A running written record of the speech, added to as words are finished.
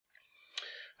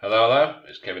Hello,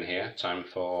 it's Kevin here. Time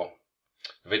for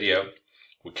a video.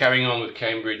 We're carrying on with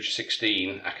Cambridge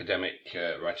 16 Academic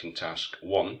Writing Task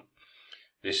 1.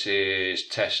 This is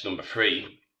test number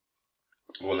 3,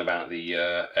 one about the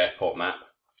airport map,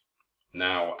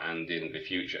 now and in the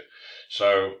future.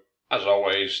 So, as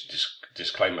always,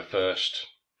 disclaimer first,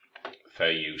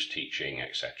 fair use, teaching,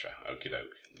 etc. Okie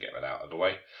doke, get that out of the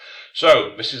way.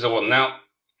 So, this is the one. Now,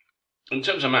 in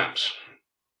terms of maps,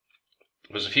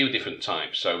 there's a few different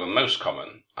types. So the most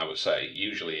common, I would say,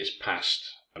 usually is past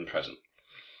and present.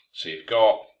 So you've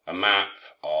got a map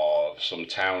of some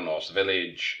town or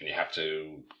village, and you have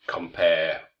to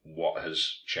compare what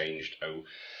has changed over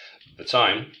the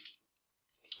time.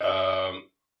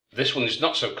 This one is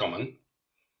not so common.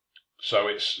 So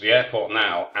it's the airport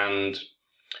now and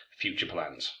future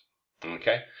plans.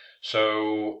 Okay,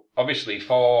 so obviously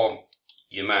for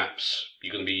your maps,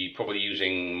 you're going to be probably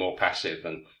using more passive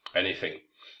than anything.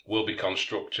 Will be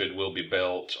constructed, will be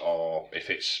built, or if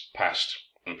it's past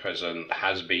and present,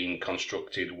 has been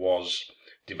constructed, was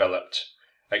developed,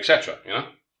 etc. You know,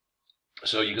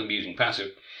 so you're going to be using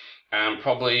passive, and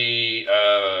probably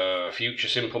future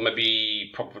simple,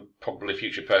 maybe probably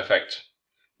future perfect,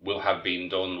 will have been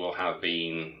done, will have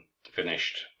been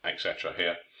finished, etc.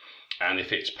 here. And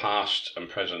if it's past and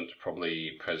present,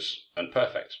 probably present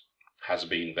perfect, has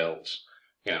been built,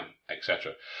 you know,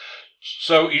 etc.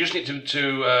 So you just need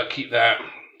to keep that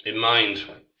in mind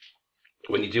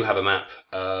when you do have a map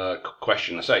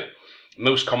question. I say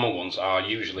most common ones are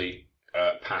usually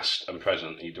past and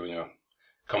present, and you're doing a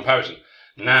comparison.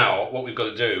 Now, what we've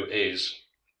got to do is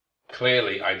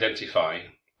clearly identify,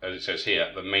 as it says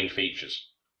here, the main features.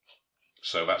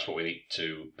 So that's what we need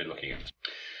to be looking at.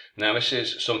 Now, this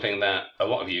is something that a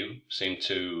lot of you seem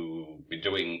to be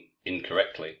doing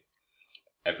incorrectly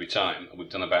every time.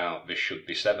 We've done about, this should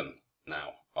be 7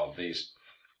 now of these.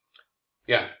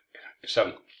 Yeah,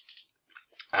 7.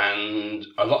 And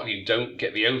a lot of you don't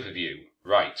get the overview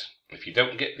right. If you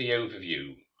don't get the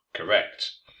overview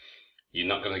correct, you're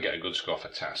not going to get a good score for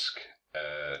task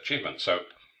achievement. So,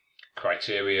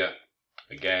 criteria,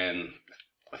 again,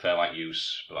 fair light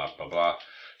use, blah, blah, blah.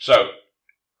 So,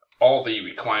 all the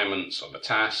requirements of the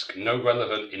task, no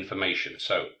relevant information.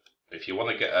 So, if you want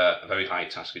to get a very high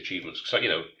task achievement, so, you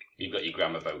know, you've got your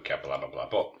grammar, vocab, blah, blah, blah.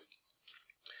 But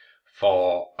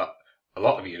for a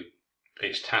lot of you,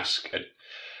 it's task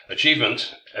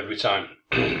achievement every time.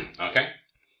 Okay?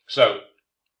 So,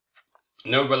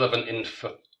 no relevant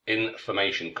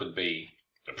information could be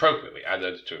appropriately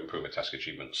added to improve a task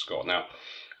achievement score. Now,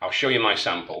 I'll show you my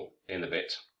sample in a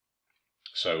bit,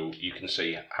 so you can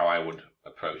see how I would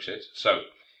approach it. So,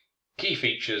 key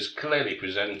features clearly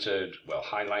presented, well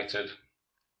highlighted,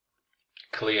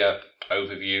 clear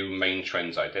overview, main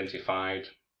trends identified,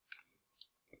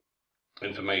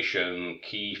 information,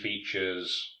 key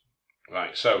features.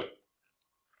 Right, so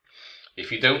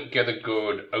if you don't get a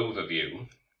good overview,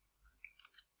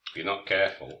 if you're not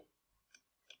careful,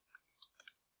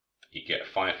 you get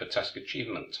 5 for task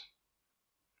achievement.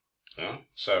 Yeah?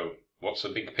 So what's the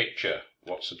big picture?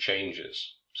 What's the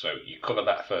changes? So you cover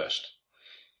that first.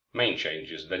 Main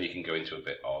changes, then you can go into a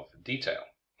bit of detail.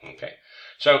 Okay,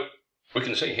 so we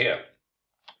can see here,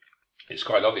 it's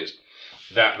quite obvious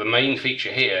that the main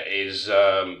feature here is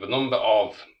the number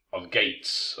of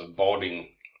gates, of boarding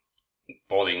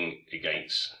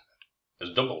gates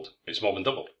has doubled. It's more than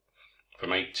doubled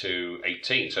from 8 to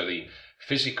 18. So the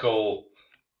physical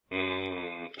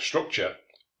structure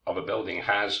of a building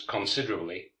has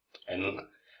considerably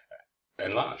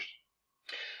enlarged,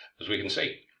 as we can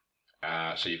see.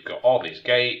 So you've got all these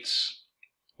gates,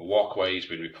 the walkway's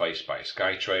been replaced by a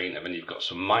SkyTrain, and then you've got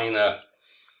some minor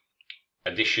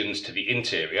additions to the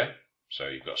interior. So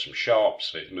you've got some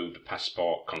shops, they've moved the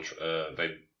passport,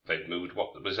 they've moved,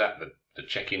 what was that, the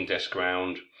check-in desk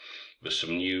round. There's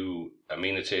some new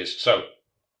amenities. So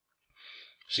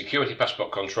security,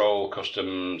 passport control,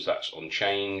 customs, that's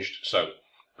unchanged. So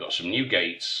got some new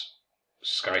gates,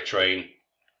 SkyTrain,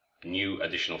 new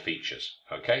additional features.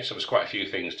 Okay, so there's quite a few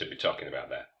things to be talking about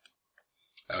there.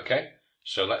 Okay,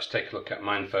 so let's take a look at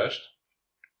mine first.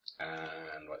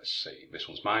 And let's see, this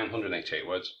one's mine, 188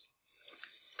 words.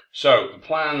 So the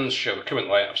plans show the current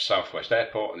layout of Southwest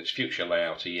Airport and its future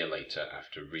layout a year later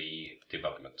after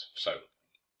redevelopment. So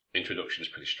introduction is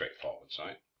pretty straightforward,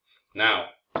 right? Now,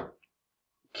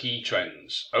 key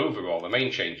trends. Overall, the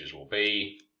main changes will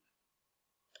be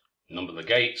number of the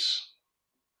gates,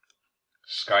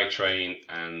 SkyTrain,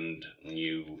 and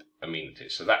new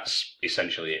amenities. So that's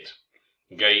essentially it.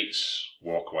 Gates,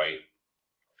 walkway,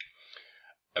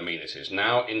 amenities.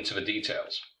 Now into the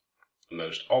details. The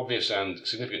most obvious and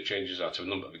significant changes are to the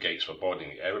number of gates for boarding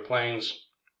the aeroplanes,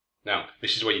 Now,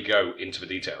 this is where you go into the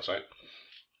details, right?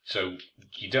 So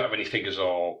you don't have any figures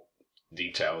or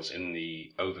details in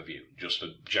the overview, just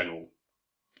the general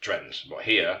trends. But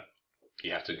here,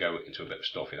 you have to go into a bit of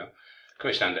stuff, you know.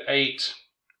 Current standard 8,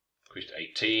 increased to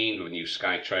 18 with a new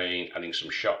SkyTrain, adding some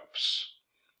shops,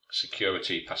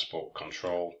 security, passport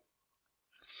control.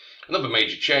 Another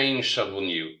major change, several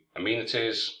new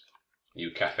amenities, new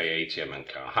cafe, ATM and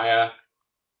car hire,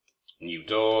 new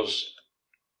doors.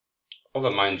 Other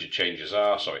minor changes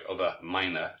are,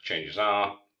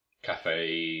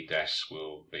 cafe desk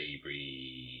will be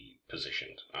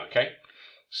repositioned. Okay,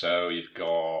 so you've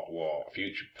got what?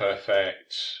 Future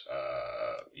perfect,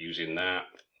 using that.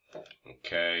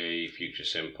 Okay, future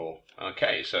simple.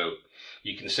 Okay, so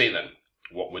you can see then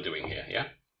what we're doing here, yeah?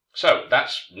 So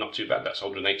that's not too bad, that's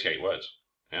 188 words,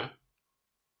 yeah?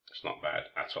 It's not bad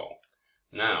at all.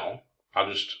 Now, I'll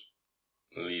just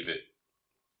leave it.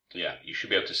 Yeah, you should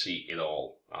be able to see it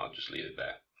all. I'll just leave it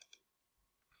there.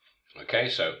 Okay,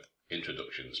 so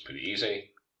introduction is pretty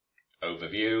easy.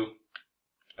 Overview,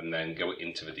 and then go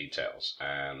into the details.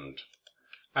 And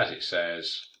as it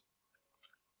says,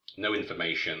 no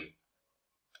information.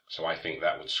 So I think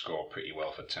that would score pretty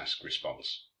well for task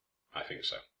response. I think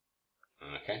so.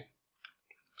 Okay,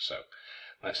 so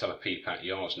let's have a peep at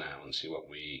yours now and see what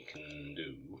we can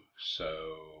do.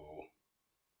 So,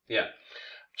 yeah.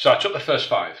 So I took the first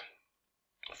 5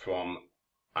 from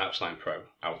IELTS 9 Pro,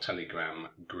 our Telegram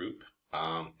group.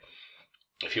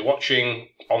 If you're watching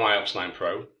on IELTS 9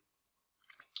 Pro,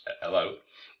 hello.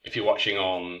 If you're watching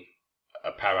on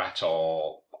a Parrot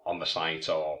or on the site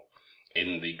or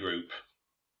in the group,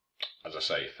 as I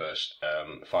say, first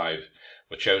 5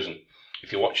 were chosen.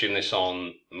 If you're watching this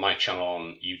on my channel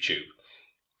on YouTube,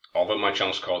 although my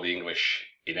channel's called The English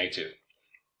Native,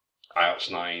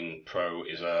 IELTS 9 Pro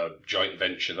is a joint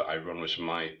venture that I run with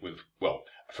a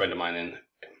friend of mine in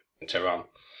Tehran,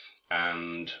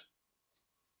 and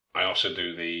I also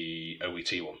do the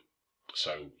OET one.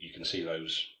 So you can see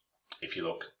those if you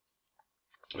look.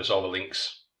 There's all the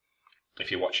links.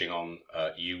 If you're watching on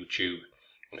YouTube,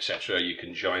 etc., you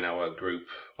can join our group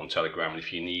on Telegram. And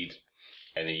if you need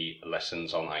any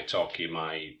lessons on italki,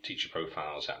 my teacher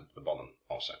profiles at the bottom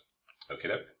also. Okay,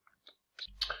 doke.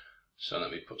 So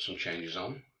let me put some changes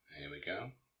on. Here we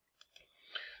go.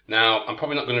 Now, I'm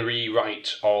probably not going to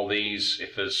rewrite all these.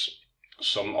 If there's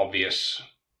some obvious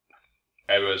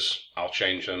errors, I'll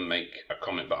change them, make a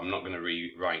comment, but I'm not going to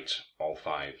rewrite all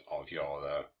 5 of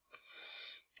your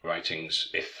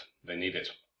writings if they need it.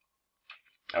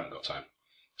 I haven't got time.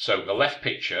 So the left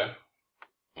picture,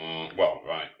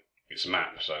 it's a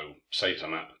map, so say it's a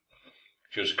map.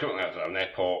 Shows currently at an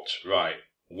airport, right.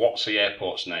 What's the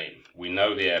airport's name? We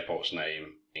know the airport's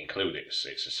name included.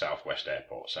 It's a Southwest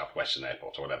Airport, Southwestern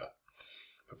Airport, or whatever.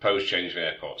 Proposed change of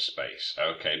airport space.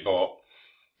 Okay, but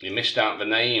you missed out the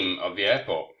name of the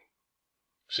airport.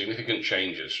 Significant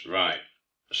changes, right?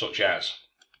 Such as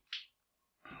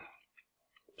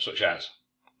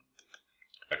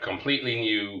a completely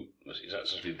new. Is that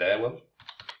supposed to be there? Well,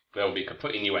 there will be a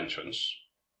completely new entrance.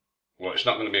 Well, it's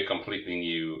not going to be a completely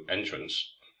new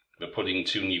entrance. They're putting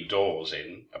 2 new doors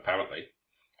in, apparently,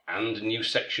 and a new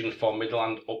section for middle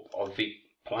and up of the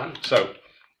plan. So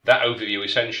that overview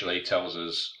essentially tells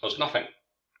us nothing.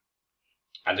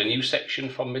 And a new section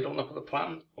for middle and up of the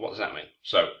plan? What does that mean?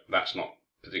 So that's not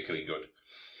particularly good.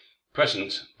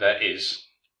 Present, there is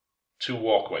 2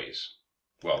 walkways.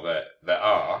 Well, there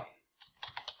are.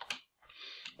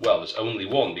 Well, there's only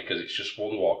one because it's just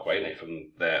one walkway, isn't it,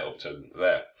 from there up to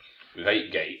there, with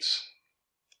 8 gates.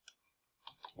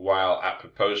 While at the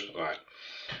proposed plan,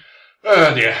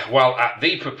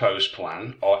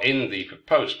 or in the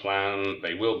proposed plan,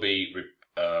 they will be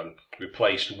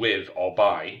replaced with or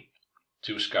by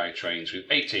 2 SkyTrains with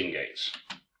 18 gates.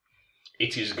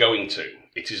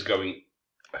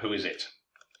 Who is it?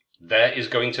 There is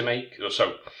going to make,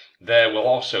 so there will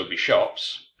also be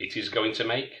shops. It is going to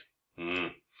make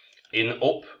in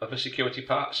up of a security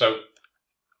part. So,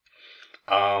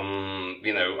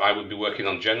 I would be working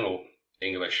on general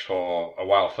English for a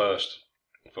while first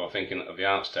before thinking of the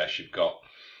IELTS test. You've got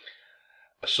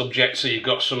a subject, so you've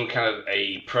got some kind of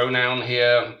a pronoun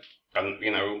here, and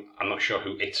I'm not sure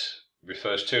who it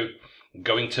refers to.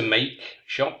 Going to make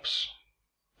shops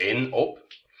in up.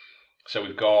 So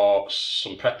we've got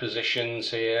some prepositions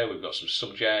here, we've got some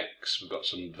subjects, we've got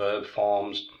some verb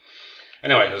forms.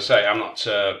 Anyway, as I say, I'm not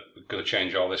going to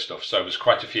change all this stuff. So there's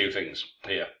quite a few things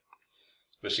here.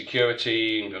 The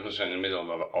security, in the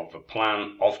middle of the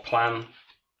plan,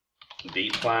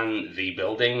 the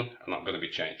building, are not going to be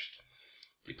changed.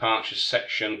 Departures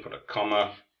section, put a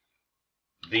comma.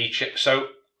 So,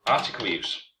 article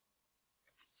use.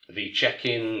 the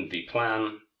check-in, the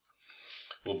plan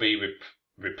will be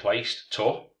replaced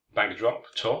to, bag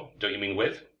drop, to, don't you mean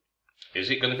with? Is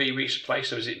it going to be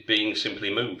replaced or is it being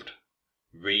simply moved?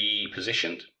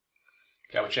 Repositioned?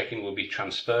 Our check-in will be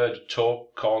transferred to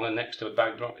corner next to a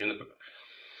bag drop in the...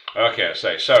 Okay, I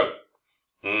say, so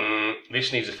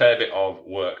this needs a fair bit of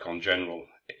work on general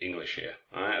English here.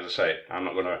 Alright, as I say, I'm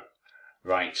not going to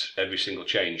write every single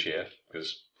change here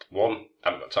because one,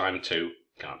 I haven't got time, two,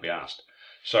 can't be asked.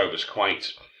 So there's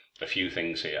quite a few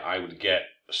things here. I would get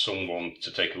someone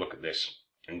to take a look at this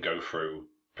and go through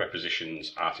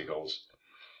prepositions, articles,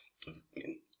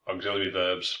 auxiliary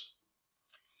verbs,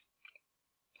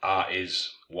 are,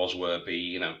 is, was, were, be,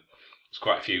 you know. There's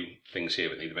quite a few things here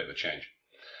that need a bit of a change.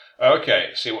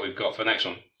 Okay, see what we've got for the next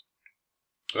one.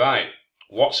 Right,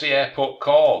 what's the airport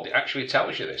called? It actually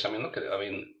tells you this. I mean, look at it. I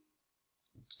mean,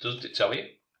 doesn't it tell you?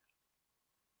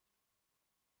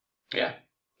 Yeah,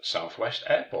 Southwest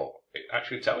Airport. It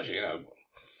actually tells you, you know.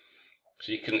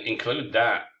 So you can include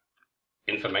that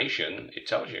information. It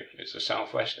tells you it's the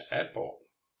Southwest Airport.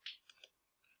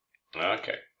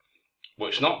 Okay. Well,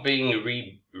 it's not being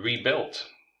rebuilt,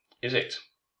 is it?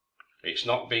 It's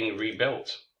not being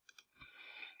rebuilt.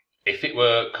 If it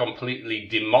were completely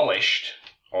demolished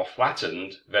or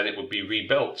flattened, then it would be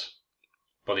rebuilt.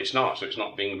 But it's not, so it's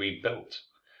not being rebuilt.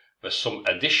 There's some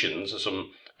additions, there's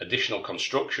some additional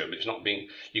construction, but it's not being,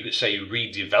 you could say,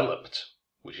 redeveloped,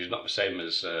 which is not the same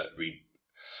as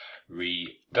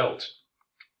rebuilt.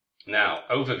 Now,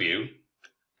 overview,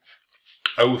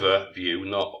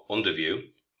 not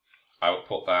underview. I would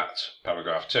put that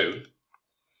paragraph 2.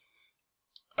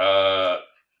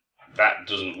 That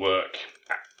doesn't work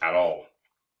at all.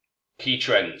 Key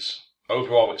trends.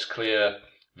 Overall, it's clear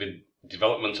the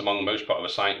development among most part of the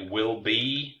site will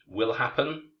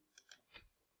happen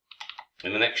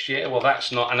in the next year. Well,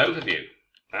 that's not an overview.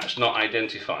 That's not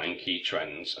identifying key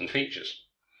trends and features.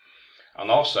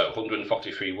 And also,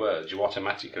 143 words, you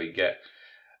automatically get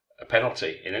a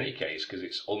penalty in any case because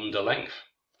it's under length.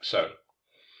 So,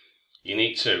 you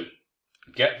need to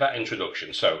get that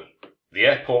introduction. So, the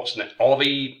airport's, all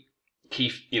the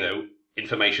key, you know,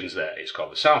 information's there. It's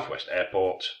called the Southwest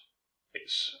Airport.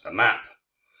 It's a map,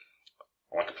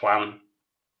 like a plan.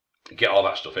 Get all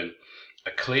that stuff in.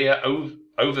 A clear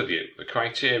overview. The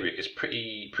criteria is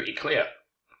pretty clear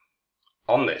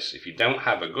on this. If you don't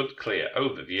have a good, clear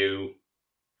overview,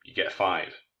 you get a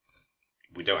 5.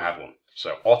 We don't have one.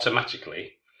 So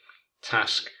automatically,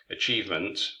 task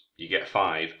achievement, you get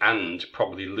 5, and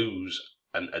probably lose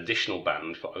an additional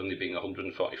band for only being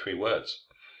 143 words.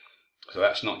 So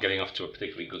that's not getting off to a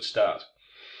particularly good start.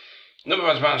 Number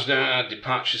of advanced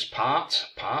departures part,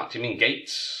 you mean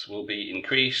gates, will be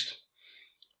increased.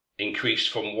 Increased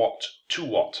from what to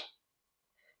what?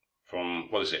 From,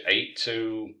 what is it, 8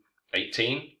 to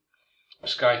 18? The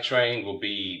SkyTrain will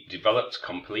be developed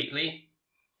completely.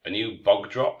 A new bag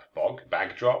drop,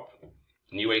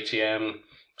 new ATM.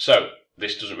 So,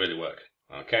 this doesn't really work,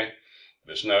 okay?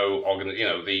 There's no, you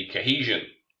know, the cohesion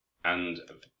and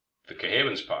the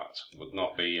coherence part would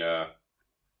not be,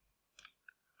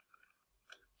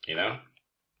 you know,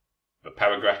 the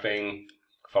paragraphing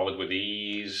followed with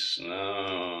ease.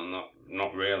 No,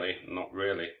 not really.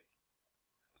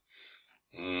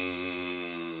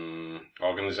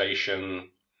 Organization.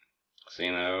 So,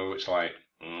 you know, it's like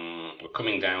we're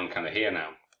coming down kind of here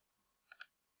now.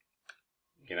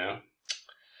 You know.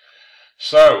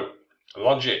 So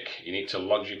logic. You need to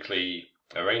logically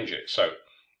arrange it. So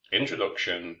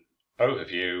introduction,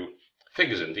 overview,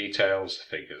 figures and details,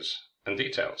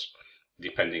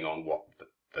 depending on what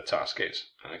the task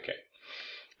is. Okay.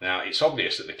 Now, it's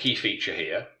obvious that the key feature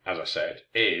here, as I said,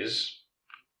 is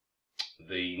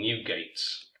the new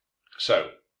gates.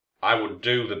 So, I would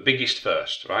do the biggest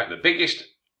first, right? The biggest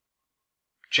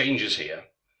changes here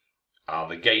are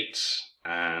the gates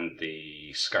and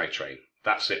the SkyTrain.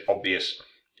 That's the obvious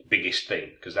biggest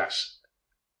thing, because that's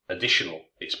additional.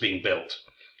 It's being built.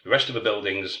 The rest of the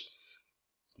buildings,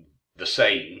 the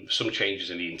same, some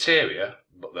changes in the interior,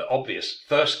 but the obvious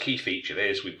first key feature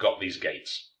is we've got these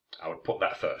gates. I would put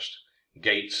that first.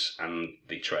 Gates and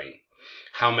the train.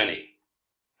 How many?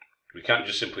 We can't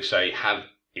just simply say have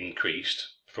increased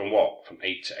from what? From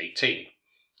 8 to 18.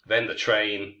 Then the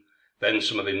train, then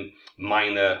some of the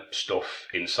minor stuff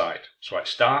inside. So I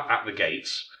start at the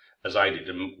gates, as I did,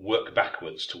 and work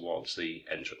backwards towards the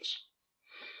entrance.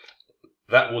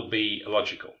 That would be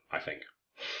logical, I think.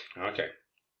 Okay.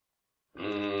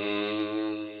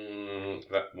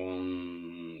 That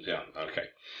one, yeah, okay.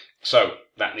 So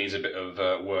that needs a bit of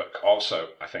work also,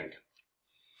 I think.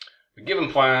 The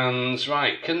given plans,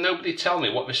 right, can nobody tell me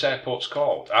what this airport's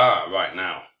called? Ah, right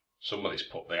now. Somebody's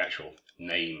put the actual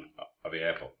name of the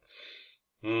airport.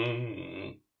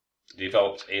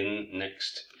 Developed in the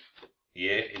next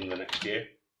year.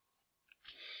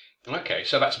 Okay,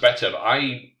 so that's better, but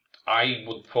I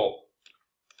would put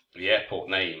the airport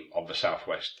name of the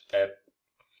Southwest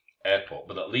Airport,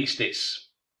 but at least it's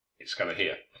kind of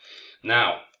here.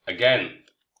 Now, again,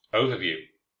 overview.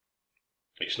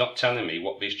 It's not telling me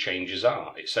what these changes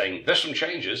are. It's saying there's some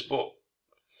changes, but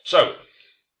so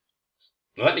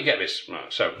let me get this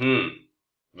right. So,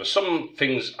 there's some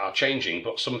things are changing,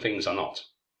 but some things are not.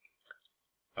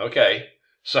 Okay,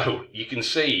 so you can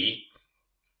see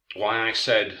why I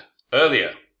said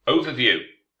earlier, overview.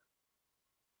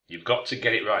 You've got to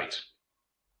get it right.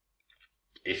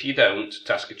 If you don't,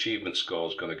 task achievement score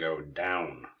is going to go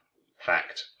down.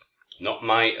 Fact. Not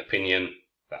my opinion.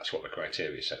 That's what the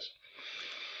criteria says.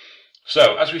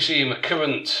 So, as we see in the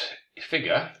current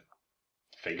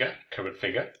current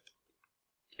figure,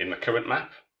 in the current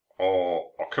map,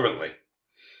 or currently,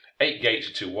 8 gates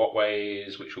are 2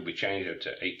 walkways, which will be changed up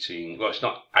to 18. Well, it's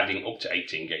not adding up to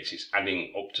 18 gates, it's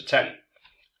adding up to 10.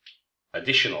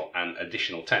 Additional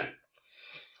 10.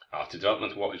 After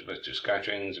development, what is supposed to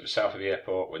Skytrains to the south of the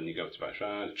airport, when you go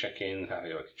to check-in, how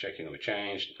the check-in will be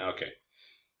changed. Okay.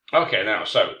 Okay, now,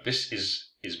 so this is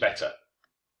better.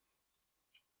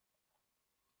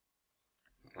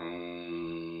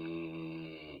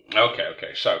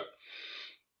 Okay, so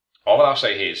all I'll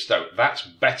say here is, so that's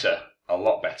better, a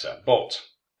lot better, but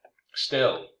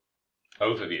still,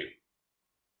 overview.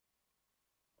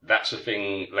 That's the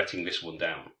thing letting this one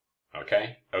down.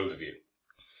 Okay, overview.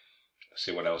 Let's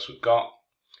see what else we've got.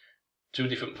 2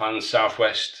 different plans,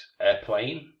 Southwest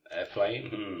Airplane.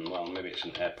 Well, maybe it's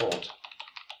an airport.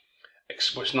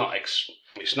 It's not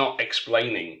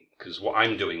explaining, because what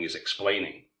I'm doing is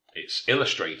explaining. It's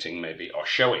illustrating, maybe, or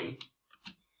showing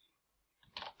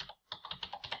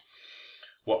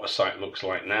what the site looks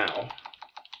like now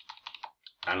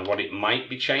and what it might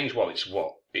be changed. Well, it's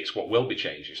what will be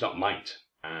changed. It's not might,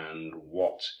 and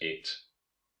what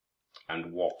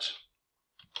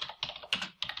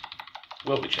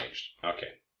will be changed.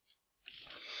 Okay.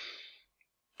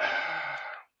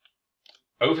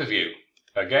 Overview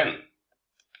again.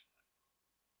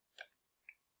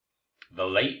 The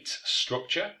late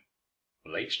structure,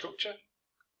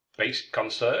 basic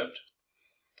conserved,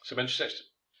 cemented system.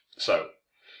 So,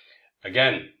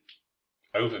 again,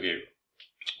 overview.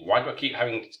 Why do I keep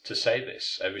having to say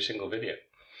this every single video?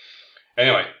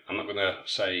 Anyway, I'm not going to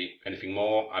say anything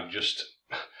more. I've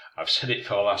said it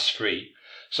for the last 3.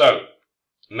 So,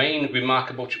 main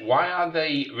remarkable. Why are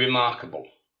they remarkable?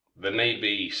 They may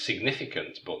be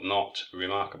significant, but not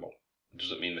remarkable. It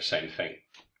doesn't mean the same thing.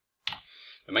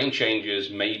 The main changes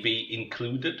may be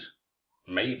included.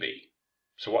 Maybe.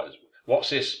 So what's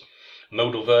this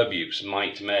modal verb use?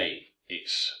 Might, may.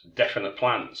 It's definite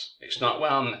plans. It's not,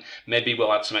 well, maybe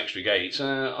we'll add some extra gates,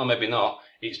 or maybe not.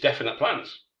 It's definite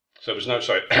plans. So there's no,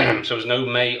 so there's no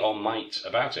may or might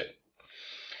about it.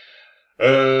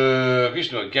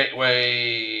 Regional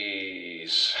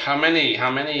gateways. How many?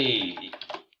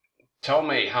 Tell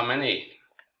me how many.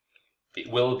 It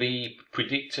will be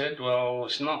predicted. Well,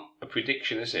 it's not a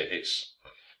prediction, is it? It's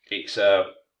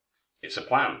a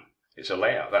plan. It's a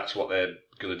layout. That's what they're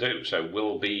going to do. So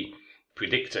will be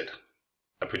predicted.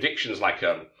 A prediction is like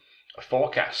a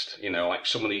forecast. You know, like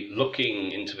somebody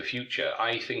looking into the future.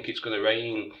 I think it's going to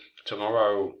rain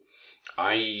tomorrow.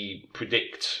 I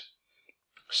predict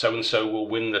so and so will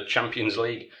win the Champions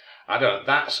League. I don't know.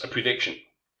 That's a prediction.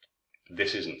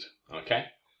 This isn't.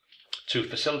 Okay. To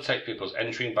facilitate people's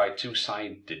entering by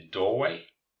 2-sided doorway.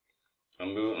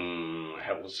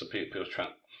 Helps the people's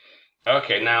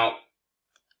Okay, now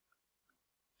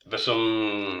there's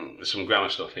some grammar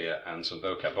stuff here and some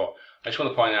vocab, but I just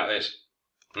want to point out this.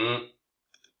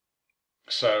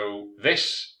 So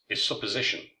this is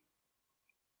supposition.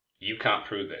 You can't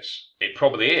prove this. It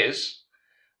probably is,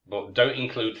 but don't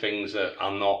include things that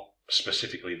are not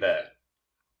specifically there.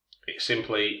 It's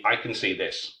simply, I can see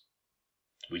this.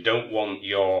 We don't want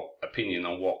your opinion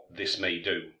on what this may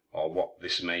do or what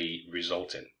this may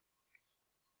result in.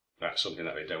 That's something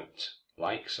that they don't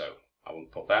like, so I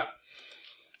won't put that.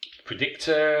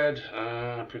 Predicted.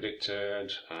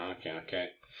 Okay.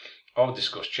 Or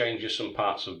discuss changes. Some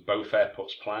parts of both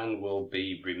airports' plan will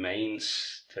remain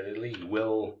steadily.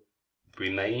 Will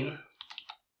remain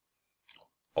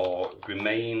or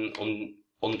remain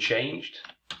unchanged.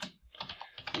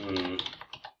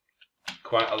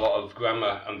 Quite a lot of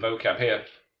grammar and vocab here.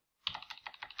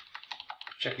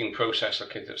 Checking process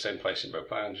located at the same place in both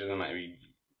plans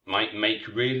might make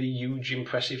really huge,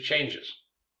 impressive changes.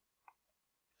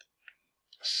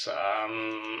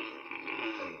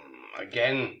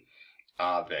 again,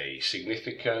 are they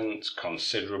significant,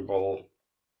 considerable,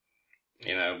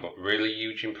 you know, but really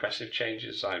huge, impressive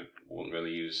changes? I wouldn't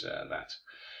really use that.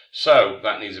 So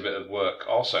that needs a bit of work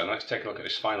also. Let's take a look at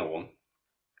this final one.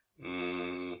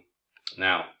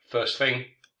 Now, first thing,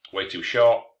 way too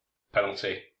short,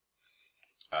 penalty.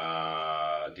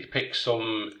 Depict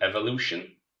some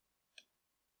evolution.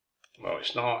 Well,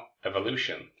 it's not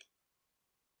evolution,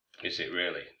 is it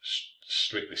really?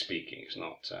 Strictly speaking, it's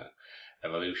not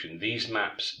evolution. These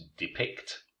maps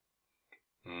depict.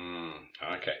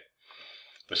 Okay.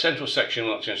 The central section,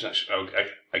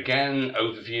 again,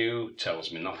 overview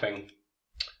tells me nothing.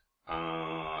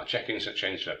 Check-ins that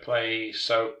change their play.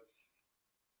 So,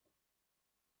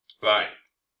 right.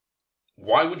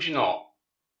 Why would you not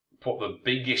put the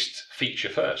biggest feature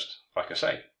first? Like I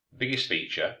say, biggest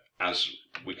feature, as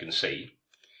we can see,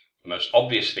 the most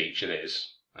obvious feature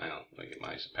is, hang on, let me get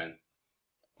my pen.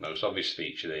 Most obvious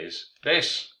feature is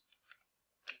this.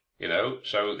 You know,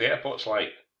 so the airport's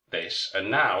like this, and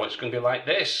now it's going to be like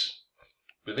this,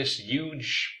 with this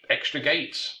huge extra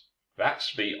gates.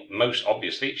 That's the most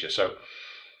obvious feature. So,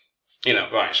 you know,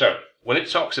 right, so when it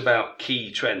talks about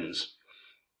key trends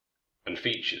and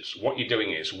features, what you're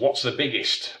doing is, what's the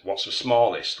biggest, what's the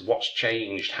smallest, what's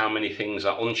changed, how many things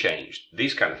are unchanged,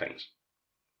 these kind of things.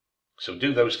 So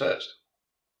do those first.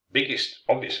 Biggest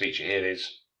obvious feature here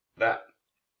is that,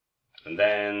 and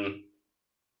then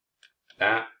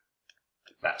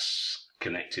that's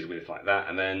connected with like that,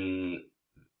 and then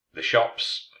the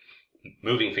shops,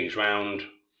 moving things round,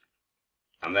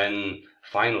 and then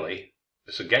finally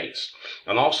there's the gates.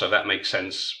 And also that makes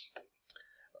sense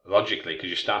logically, because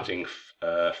you're starting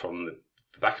from the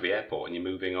back of the airport and you're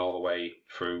moving all the way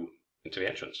through into the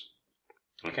entrance.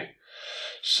 Okay,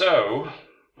 so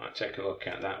I'll take a look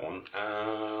at that one.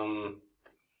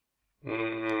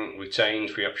 Retained,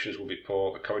 three options will be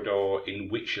put. The corridor in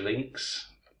which links,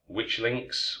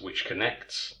 which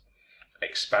connects,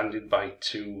 expanded by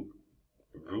 2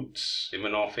 routes in the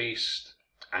northeast,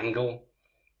 angle,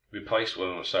 replaced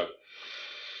one.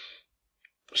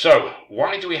 So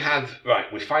why do we have,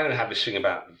 right, we finally have this thing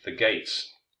about the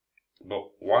gates,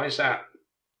 but why is that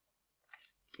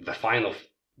the final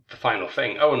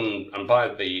thing? Oh, and by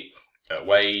the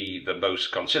way, the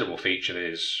most considerable feature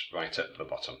is right at the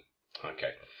bottom.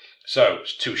 Okay, so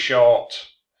it's too short,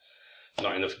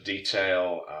 not enough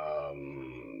detail,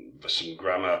 there's some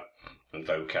grammar and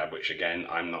vocab, which again,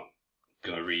 I'm not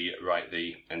going to rewrite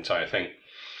the entire thing.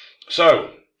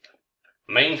 So,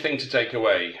 main thing to take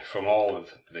away from all of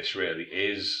this really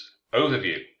is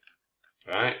overview,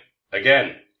 right?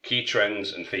 Again, key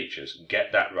trends and features,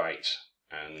 get that right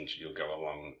and you'll go a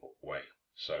long way.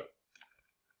 So,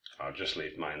 I'll just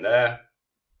leave mine there.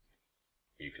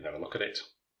 You can have a look at it.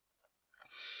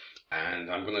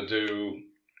 And I'm going to do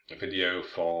a video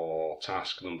for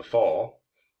task number 4,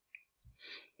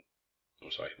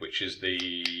 which is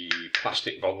the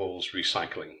plastic bottles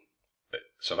recycling.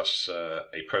 So that's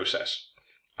a process.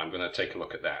 I'm going to take a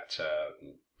look at that,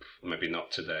 maybe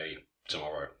not today,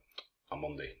 tomorrow, on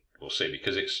Monday. We'll see,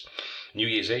 because it's New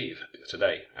Year's Eve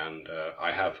today, and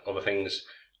I have other things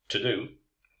to do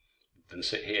than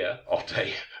sit here all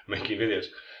day making videos.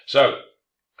 So,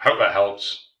 hope that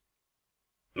helps.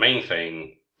 Main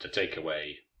thing to take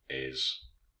away is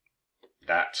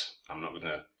that. I'm not going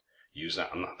to use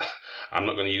that. I'm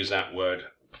not going to use that word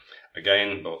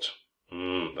again, but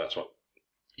that's what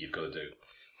you've got to do.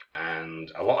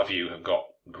 And a lot of you have got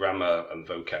grammar and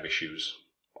vocab issues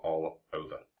all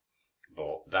over,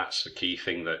 but that's the key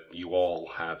thing that you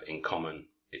all have in common,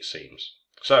 it seems.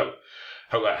 So,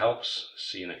 hope that helps.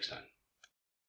 See you next time.